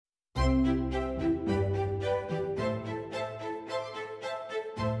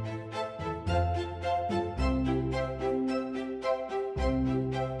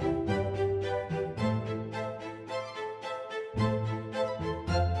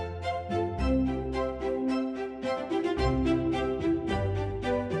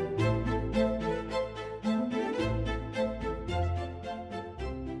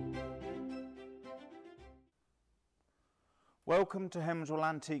Welcome to Hemswell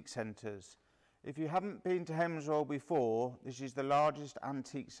Antique Centres. If you haven't been to Hemswell before, this is the largest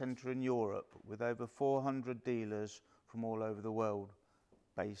antique centre in Europe with over 400 dealers from all over the world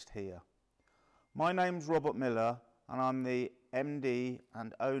based here. My name's Robert Miller and I'm the MD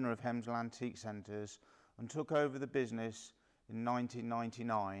and owner of Hemswell Antique Centres and took over the business in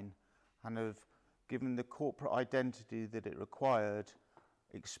 1999 and have given the corporate identity that it required,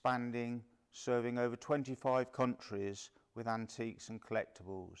 expanding, serving over 25 countries with antiques and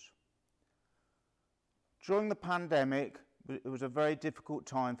collectibles. During the pandemic, it was a very difficult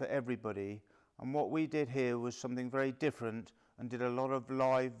time for everybody, and what we did here was something very different and did a lot of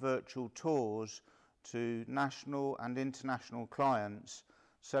live virtual tours to national and international clients,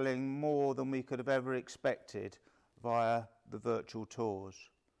 selling more than we could have ever expected via the virtual tours.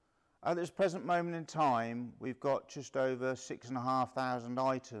 At this present moment in time, we've got just over 6,500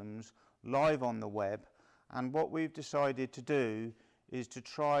 items live on the web, and what we've decided to do is to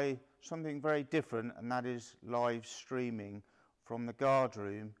try something very different, and that is live streaming from the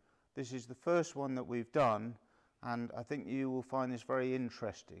Guardroom. This is the first one that we've done, and I think you will find this very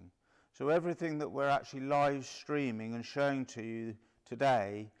interesting. So everything that we're actually live streaming and showing to you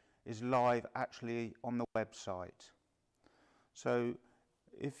today is live actually on the website. So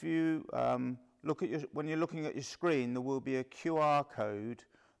if you look at when you're looking at your screen, there will be a QR code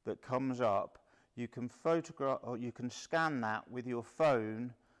that comes up. You can photograph or you can scan that with your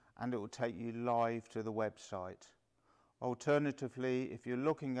phone and it will take you live to the website. Alternatively, if you're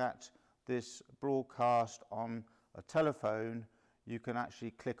looking at this broadcast on a telephone, you can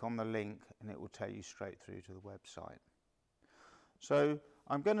actually click on the link and it will take you straight through to the website. So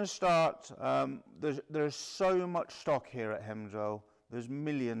I'm going to start, there's so much stock here at Hemswell. There's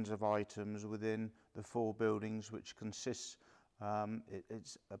millions of items within the 4 buildings, which consists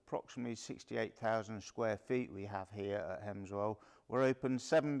it's approximately 68,000 square feet we have here at Hemswell. We're open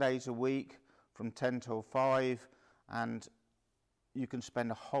 7 days a week from 10 till 5, and you can spend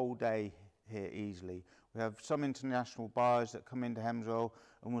a whole day here easily. We have some international buyers that come into Hemswell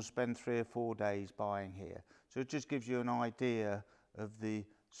and will spend 3 or 4 days buying here. So it just gives you an idea of the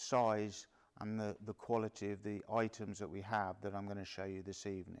size and the quality of the items that we have that I'm going to show you this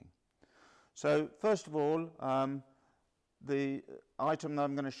evening. So first of all, the item that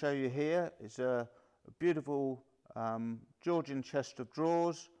I'm going to show you here is a beautiful Georgian chest of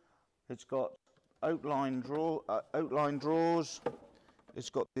drawers. It's got outline drawers. It's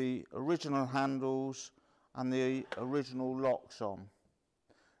got the original handles and the original locks on.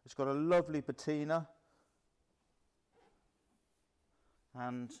 It's got a lovely patina,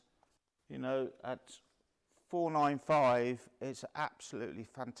 and you know, at $495, it's absolutely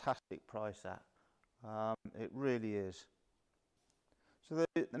fantastic price at. It really is. So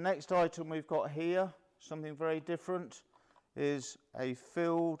the next item we've got here, something very different, is a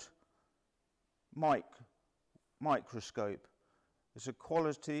filled microscope. It's a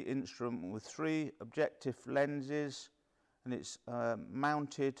quality instrument with 3 objective lenses, and it's a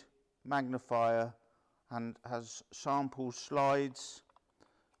mounted magnifier and has sample slides,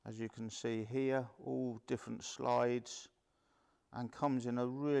 as you can see here, all different slides, and comes in a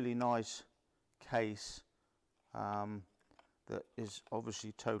really nice case that is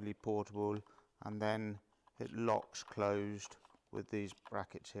obviously totally portable, and then it locks closed with these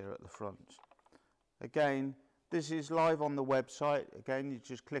brackets here at the front. Again, this is live on the website. Again, you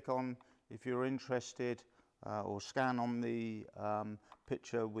just click on if you're interested or scan on the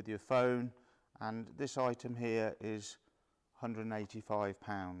picture with your phone, and this item here is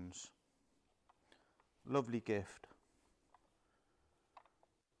 £185. Lovely gift.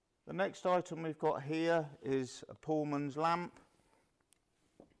 The next item we've got here is a Pullman's lamp.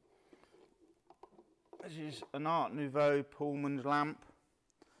 This is an Art Nouveau Pullman's lamp.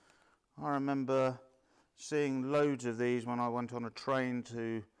 I remember seeing loads of these when I went on a train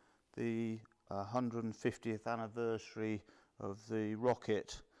to the 150th anniversary of the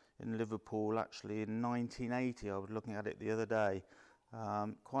rocket in Liverpool, actually in 1980. I was looking at it the other day.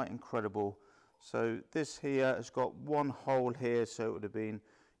 Quite incredible. So this here has got one hole here, so it would have been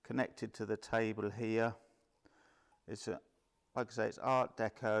connected to the table here. It's like I say, it's Art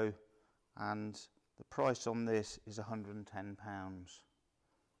Deco, and the price on this is £110.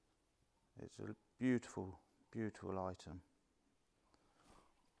 It's a beautiful, beautiful item.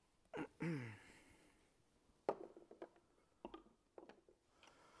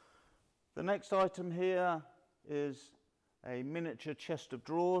 The next item here is a miniature chest of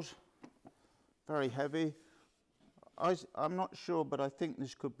drawers, very heavy. I'm not sure, but I think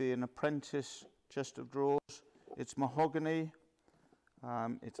this could be an apprentice chest of drawers. It's mahogany,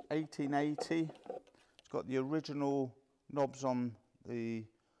 it's 1880. It's got the original knobs on the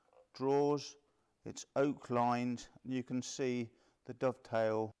drawers. It's oak lined. You can see the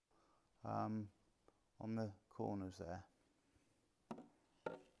dovetail on the corners there.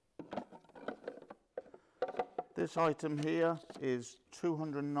 This item here is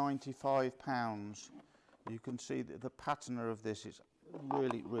 £295. You can see that the patina of this is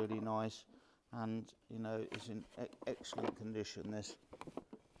really, really nice, and you know, it's in excellent condition, this,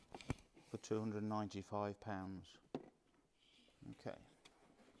 for £295. Okay.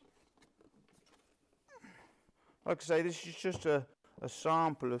 Like I say, this is just a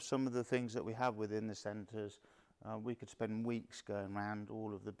sample of some of the things that we have within the centres. We could spend weeks going around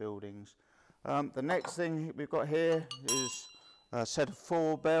all of the buildings. The next thing we've got here is a set of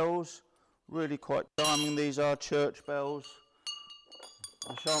 4 bells, really quite charming. These are church bells.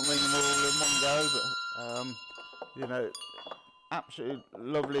 I shan't ring them all in one go, but you know, absolutely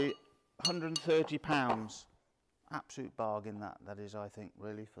lovely. £130, absolute bargain that is, I think,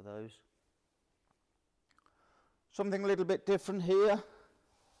 really, for those. Something a little bit different here.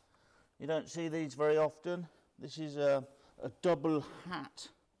 You don't see these very often. This is a double hat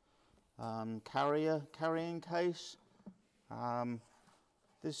carrying case.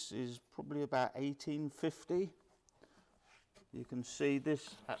 This is probably about 1850. You can see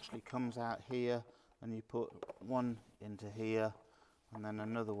this actually comes out here, and you put one into here, and then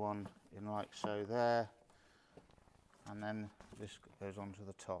another one in like so there, and then this goes onto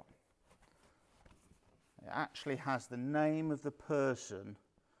the top. It actually has the name of the person,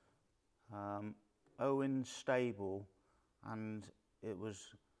 Owen Stable, and it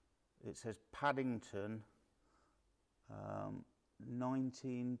says Paddington,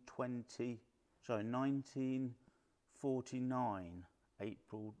 1949,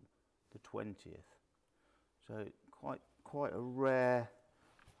 April the 20th. So quite a rare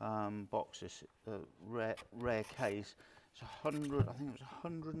box, this rare case. It's 100, I think it was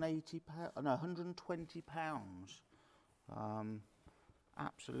 180 pounds, no, 120 pounds.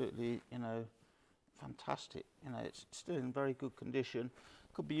 Absolutely, you know, fantastic. You know, it's still in very good condition.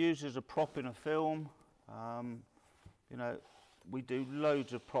 Could be used as a prop in a film. You know, we do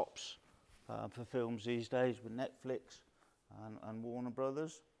loads of props for films these days with Netflix and Warner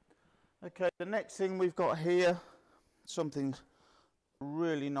Brothers. Okay, the next thing we've got here, something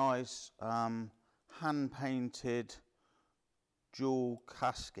really nice, hand-painted jewel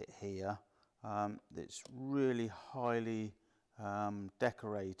casket here. It's really highly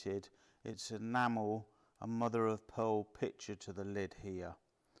decorated. It's enamel, a mother of pearl picture to the lid here,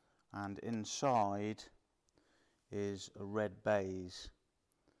 and inside is a red baize,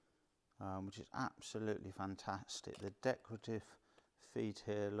 which is absolutely fantastic. The decorative feet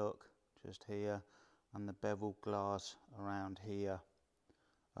here, look, just here, and the beveled glass around here.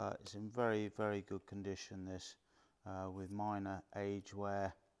 It's in very, very good condition, this, with minor age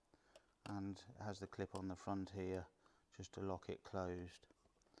wear, and it has the clip on the front here just to lock it closed.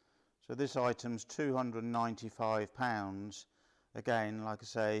 So this item's £295. Again, like I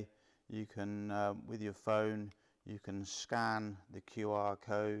say, you can, with your phone, you can scan the QR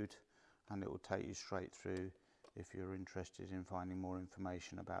code and it will take you straight through if you're interested in finding more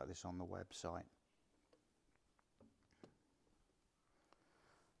information about this on the website.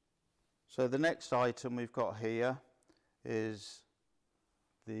 So the next item we've got here is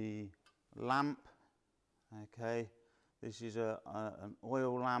the lamp. Okay, this is an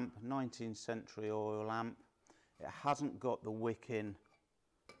oil lamp, 19th century oil lamp. It hasn't got the wick in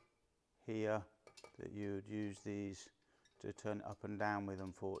here that you would use these to turn it up and down with,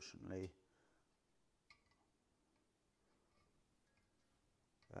 unfortunately.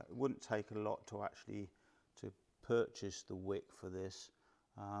 It wouldn't take a lot to actually purchase the wick for this,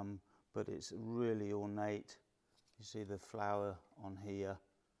 but it's really ornate. You see the flower on here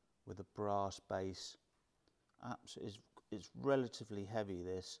with a brass base. It's relatively heavy,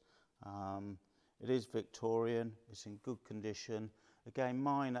 this. It is Victorian, it's in good condition. Again,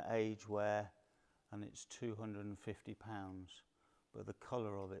 minor age wear, and it's £250. But the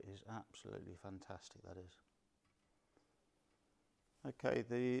colour of it is absolutely fantastic, that is. Okay,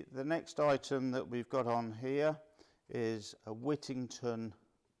 the next item that we've got on here is a Whittington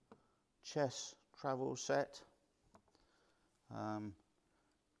chess travel set.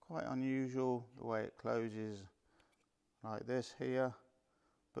 Quite unusual the way it closes like this here,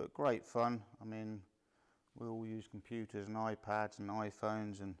 but great fun. I mean, we all use computers and iPads and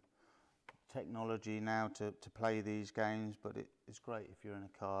iPhones and technology now to play these games, but it's great if you're in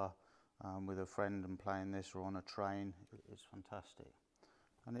a car with a friend and playing this, or on a train. It's fantastic,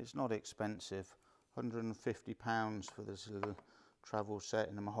 and it's not expensive. £150 for this little travel set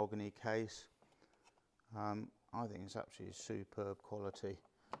in a mahogany case. I think it's absolutely superb quality,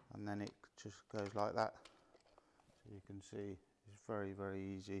 and then it just goes like that, so you can see it's very, very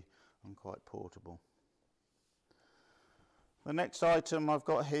easy and quite portable. The next item I've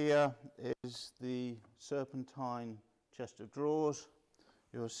got here is the serpentine chest of drawers.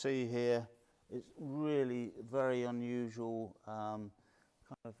 You'll see here it's really very unusual, kind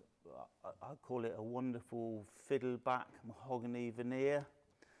of, I call it a wonderful fiddleback mahogany veneer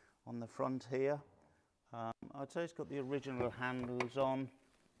on the front here. I'd say it's got the original handles on.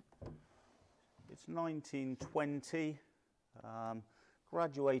 It's 1920,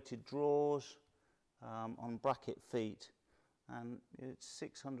 graduated drawers on bracket feet, and it's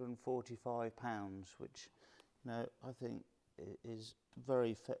 £645, which, you know, I think is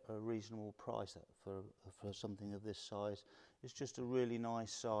very a reasonable price for something of this size. It's just a really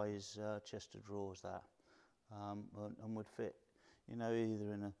nice size chest of drawers, that, and would fit, you know,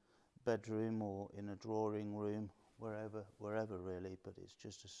 either in a bedroom or in a drawing room, wherever really, but it's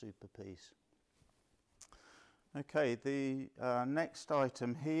just a super piece. Okay, the next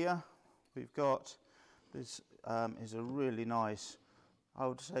item here we've got, this is a really nice, I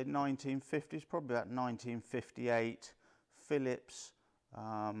would say 1950s, probably about 1958 Philips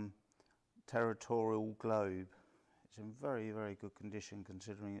territorial globe. It's in very, very good condition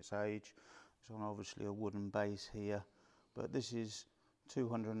considering its age. It's on obviously a wooden base here, but this is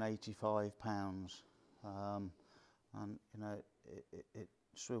 £285, and you know, it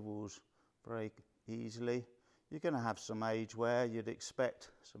swivels very easily. You're going to have some age wear. You'd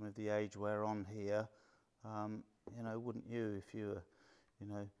expect some of the age wear on here, you know, wouldn't you, if you were, you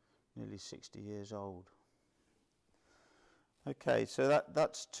know, nearly 60 years old. Okay, so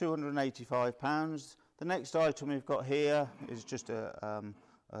that's £285. The next item we've got here is just a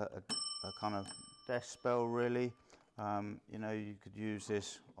kind of desk bell, really. You know, you could use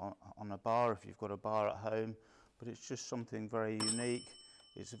this on a bar if you've got a bar at home, but it's just something very unique.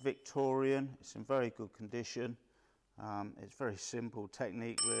 It's Victorian, it's in very good condition. It's very simple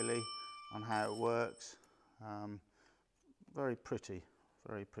technique really on how it works. Very pretty,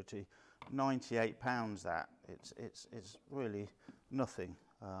 very pretty. £98 that. It's really nothing,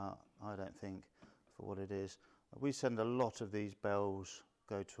 I don't think, for what it is. We send a lot of these bells,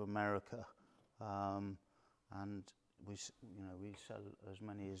 go to America, and we sell as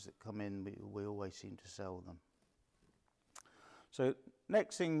many as that come in. We always seem to sell them. So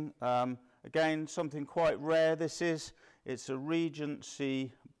next thing, again, something quite rare. It's a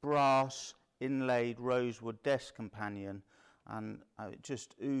Regency brass inlaid rosewood desk companion, and it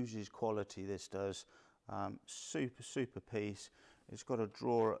just oozes quality, this does. Super piece. It's got a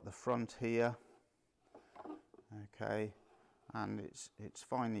drawer at the front here, okay, and it's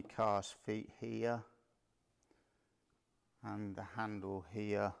finely cast feet here, and the handle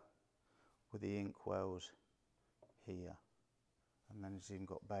here with the inkwells here, and then it's even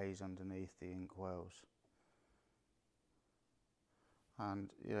got bays underneath the inkwells.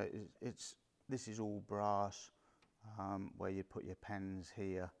 And you know, this is all brass, where you put your pens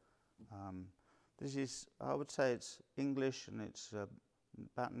here. This is, I would say it's English, and it's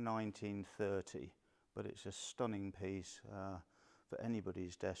about 1930, but it's a stunning piece for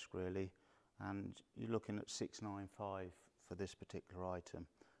anybody's desk really, and you're looking at £695 for this particular item,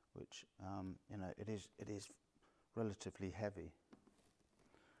 which you know, it is relatively heavy.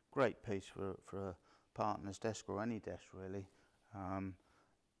 Great piece for a partner's desk or any desk really.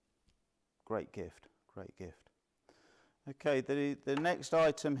 Great gift, great gift. Okay, the next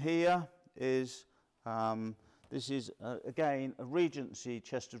item here is, this is again a Regency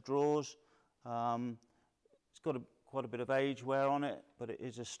chest of drawers. It's got quite a bit of age wear on it, but it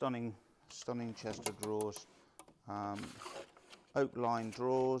is a stunning chest of drawers. Oak line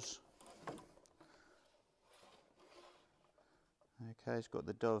drawers. Okay, it's got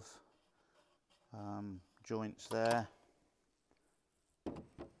the dove joints there,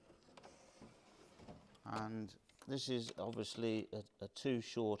 and this is obviously a 2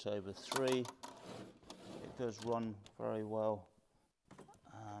 short over 3. It does run very well.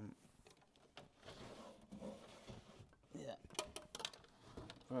 Yeah,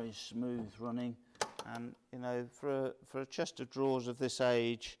 very smooth running, and you know, for a chest of drawers of this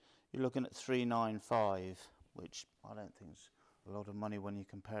age, you're looking at £395, which I don't think is a lot of money when you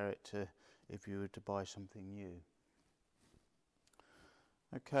compare it to if you were to buy something new.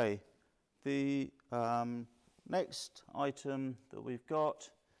 Okay, the next item that we've got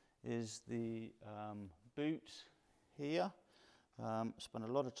is the boots here. Spent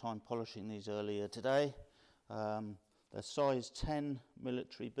a lot of time polishing these earlier today. They're size 10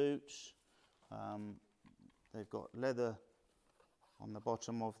 military boots. They've got leather on the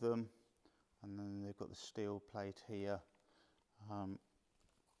bottom of them. and then they've got the steel plate here,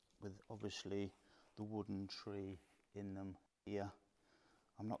 with obviously the wooden tree in them here.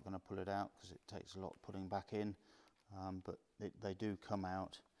 I'm not going to pull it out because it takes a lot putting back in, but they do come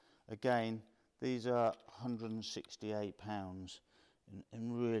out. Again, these are £168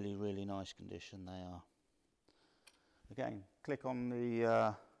 in really, really nice condition they are. Again, click on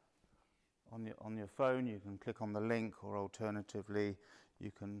the on your phone, you can click on the link, or alternatively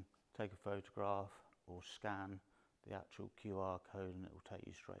you can take a photograph or scan the actual QR code and it will take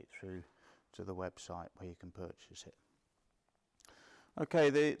you straight through to the website where you can purchase it. Okay,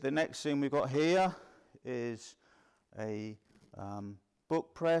 the next thing we've got here is a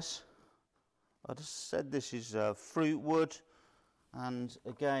book press. I just said this is fruit wood, and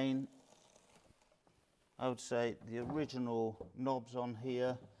again I would say the original knobs on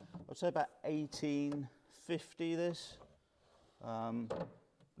here, I'd say about 1850 this.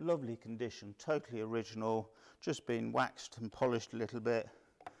 Lovely condition, totally original, just been waxed and polished a little bit,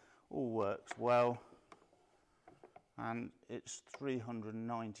 all works well, and it's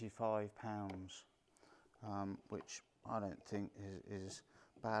 £395, which I don't think is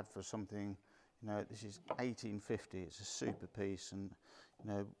bad for something. You know, this is 1850, it's a super piece, and you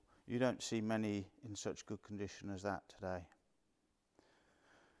know, you don't see many in such good condition as that today.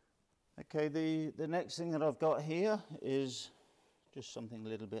 Okay, the next thing that I've got here is just something a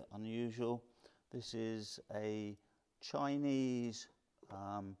little bit unusual. This is a Chinese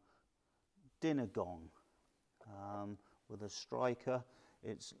dinner gong with a striker.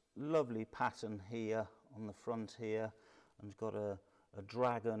 It's lovely pattern here on the front here, and it's got a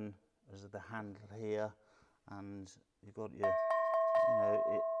dragon as the handle here, and you've got your, you know,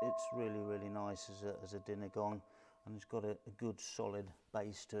 it's really, really nice as a dinner gong, and it's got a good solid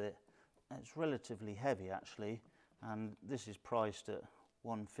base to it. It's relatively heavy actually, and this is priced at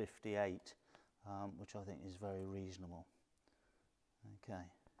 £158, which I think is very reasonable. Okay.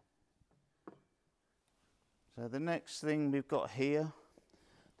 So the next thing we've got here,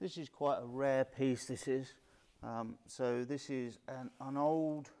 this is quite a rare piece, this is. So this is an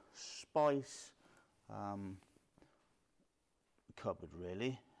old spice cupboard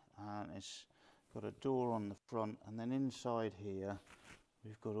really, and it's got a door on the front, and then inside here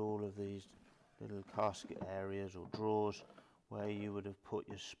we've got all of these little casket areas or drawers where you would have put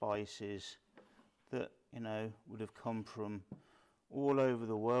your spices that, you know, would have come from all over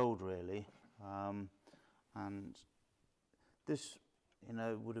the world really, and this, you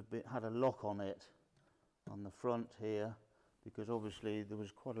know, would have had a lock on it on the front here, because obviously there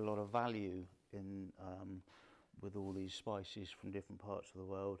was quite a lot of value in with all these spices from different parts of the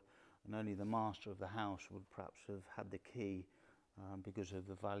world, and only the master of the house would perhaps have had the key because of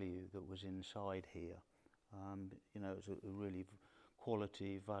the value that was inside here. You know, it's a really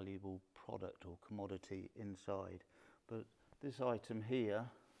quality, valuable product or commodity inside. But this item here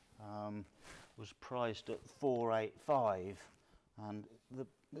was priced at £485, and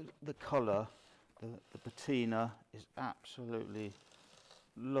the colour, the patina, is absolutely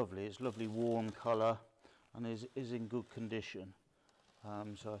lovely. It's lovely warm colour and is in good condition.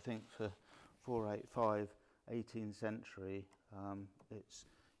 So I think for £485, 18th century, it's,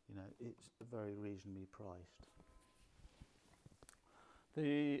 you know, it's very reasonably priced.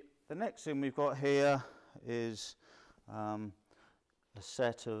 The next thing we've got here is a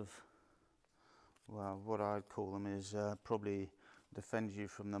set of, well, what I'd call them is probably defend you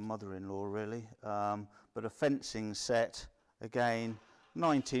from the mother-in-law really, but a fencing set, again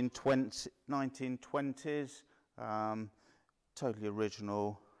 1920s, totally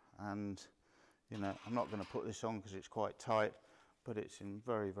original, and you know, I'm not going to put this on because it's quite tight, but it's in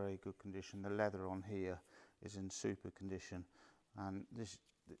very, very good condition. The leather on here is in super condition, and this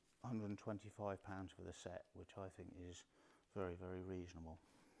 £125 for the set, which I think is very, very reasonable.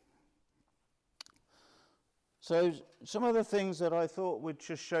 So some of the things that I thought we'd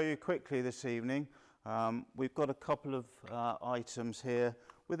just show you quickly this evening. We've got a couple of items here.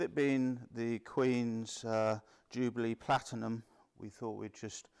 With it being the Queen's Jubilee Platinum, we thought we'd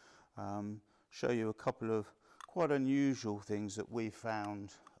just show you a couple of quite unusual things that we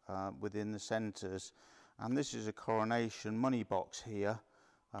found within the centres. And this is a coronation money box here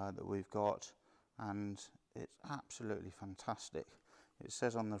that we've got, and it's absolutely fantastic. It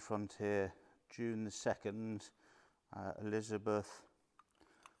says on the front here, June the 2nd, Elizabeth,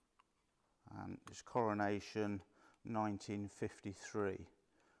 and it's coronation 1953,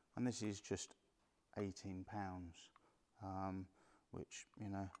 and this is just £18, which, you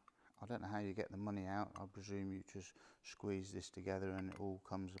know, I don't know how you get the money out. I presume you just squeeze this together and it all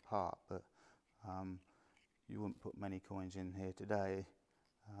comes apart, but you wouldn't put many coins in here today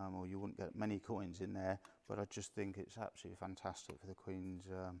or you wouldn't get many coins in there, but I just think it's absolutely fantastic for the Queen's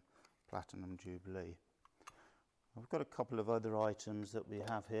Platinum Jubilee. I've got a couple of other items that we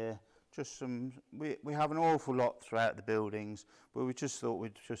have here. Just some, we have an awful lot throughout the buildings, but we just thought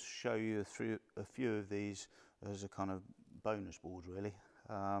we'd just show you a few of these as a kind of bonus board, really.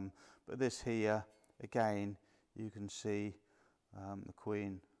 But this here, again, you can see the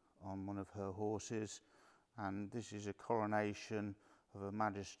Queen on one of her horses, and this is a coronation of Her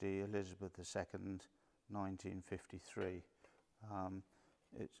Majesty Elizabeth II, 1953.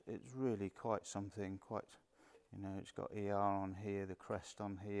 It's really quite something, quite, you know, it's got ER on here, the crest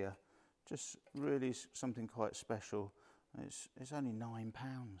on here, just really something quite special. It's only £9,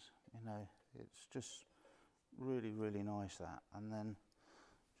 you know, it's just really, really nice, that. And then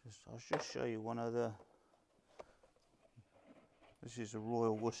I'll just show you one other. This is a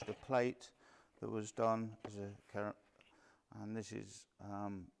Royal Worcester plate that was done as a, and this is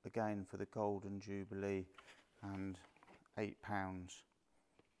again for the Golden Jubilee, and £8.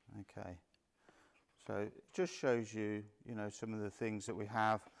 Okay, so it just shows you, you know, some of the things that we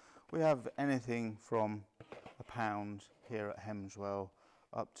have. We have anything from £1 here at Hemswell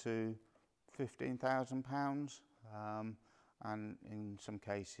up to £15,000, and in some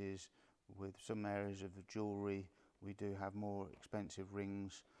cases, with some areas of the jewellery, we do have more expensive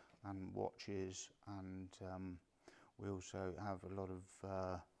rings and watches, and we also have a lot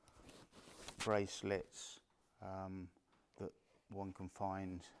of bracelets that one can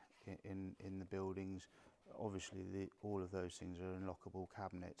find in the buildings. Obviously, all of those things are in lockable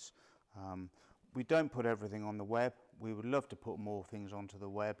cabinets. We don't put everything on the web. We would love to put more things onto the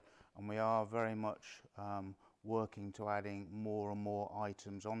web, and we are very much working to adding more and more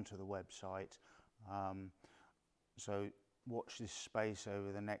items onto the website. So watch this space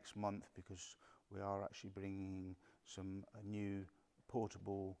over the next month, because we are actually bringing some new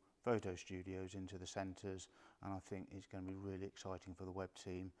portable photo studios into the centres, and I think it's going to be really exciting for the web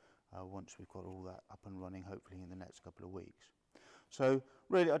team once we've got all that up and running, hopefully in the next couple of weeks. So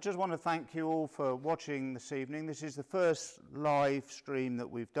really, I just want to thank you all for watching this evening. This is the first live stream that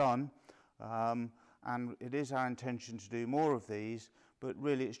we've done, and it is our intention to do more of these, but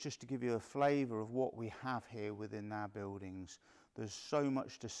really it's just to give you a flavour of what we have here within our buildings. There's so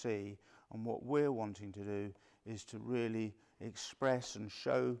much to see, and what we're wanting to do is to really express and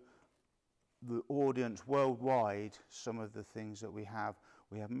show the audience worldwide some of the things that we have.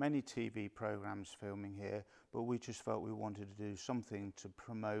 We have many TV programmes filming here, but we just felt we wanted to do something to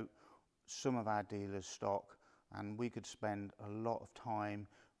promote some of our dealers' stock, and we could spend a lot of time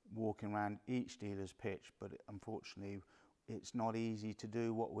walking around each dealer's pitch, but unfortunately it's not easy to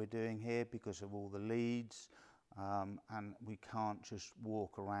do what we're doing here because of all the leads, and we can't just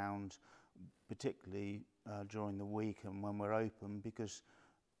walk around, particularly during the week and when we're open, because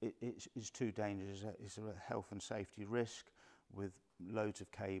it's too dangerous. It's a health and safety risk with loads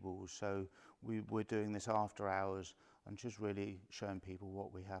of cables. So we're doing this after hours and just really showing people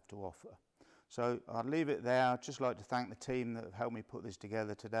what we have to offer. So I'll leave it there. I'd just like to thank the team that have helped me put this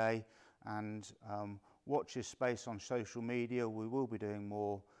together today, and watch this space on social media. We will be doing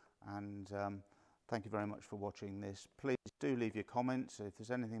more, and thank you very much for watching this. Please do leave your comments if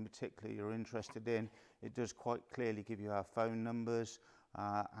there's anything particularly you're interested in. It does quite clearly give you our phone numbers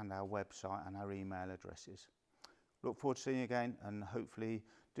and our website and our email addresses. Look forward to seeing you again, and hopefully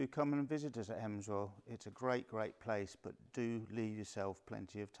do come and visit us at Hemswell. It's a great, great place, but do leave yourself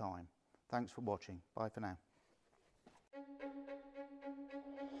plenty of time. Thanks for watching. Bye for now.